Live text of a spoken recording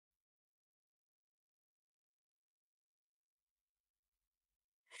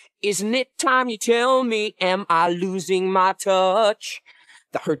Isn't it time you tell me, am I losing my touch?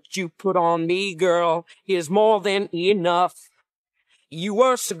 The hurt you put on me, girl, is more than enough. You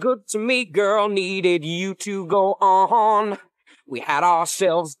were so good to me, girl, needed you to go on. We had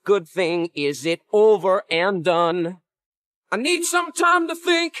ourselves a good thing, is it over and done? I need some time to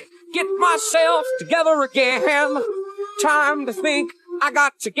think, get myself together again. Time to think, I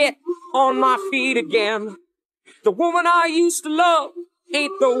got to get on my feet again. The woman I used to love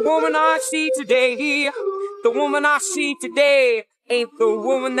ain't the woman I see today. The woman I see today ain't the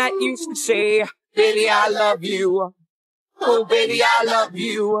woman that used to say, baby, I love you. Oh, baby, I love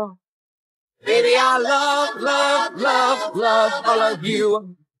you. Baby, I love, love, love, love, I love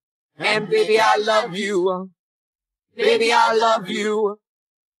you. And baby, I love you. Baby, I love you.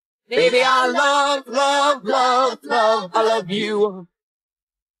 Baby, I love, love, love, love, I love you.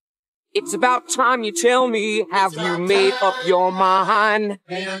 It's about time you tell me, have you made up your mind?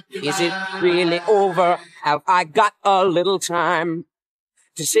 Is it really over? Have I got a little time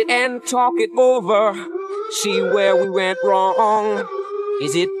to sit and talk it over? See where we went wrong.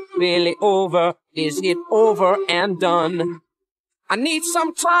 Is it really over? Is it over and done? I need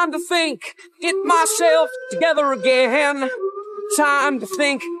some time to think, get myself together again. Time to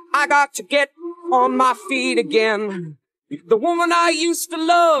think, I got to get on my feet again. The woman I used to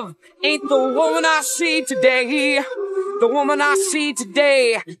love ain't the woman I see today. The woman I see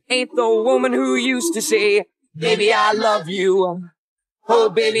today ain't the woman who used to say, baby, I love you. Oh,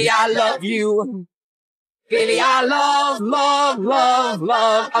 baby, I love you. Baby, I love, love, love,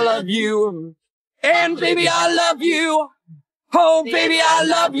 love, I love you. And baby, I love you. Oh, baby, I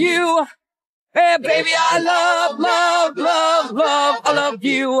love you. Hey, baby, I love, love, love, love, I love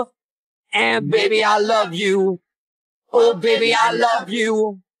you. And baby, I love you. Oh, baby, I love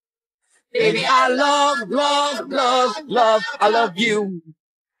you. Baby, I love, love, love, love, I love you.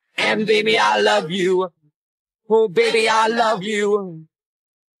 And baby, I love you. Oh, baby, I love you.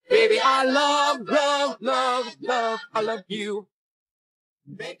 Baby, I love, love, love, love, I love you.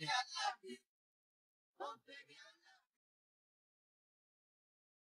 Baby, I love you. Oh, baby,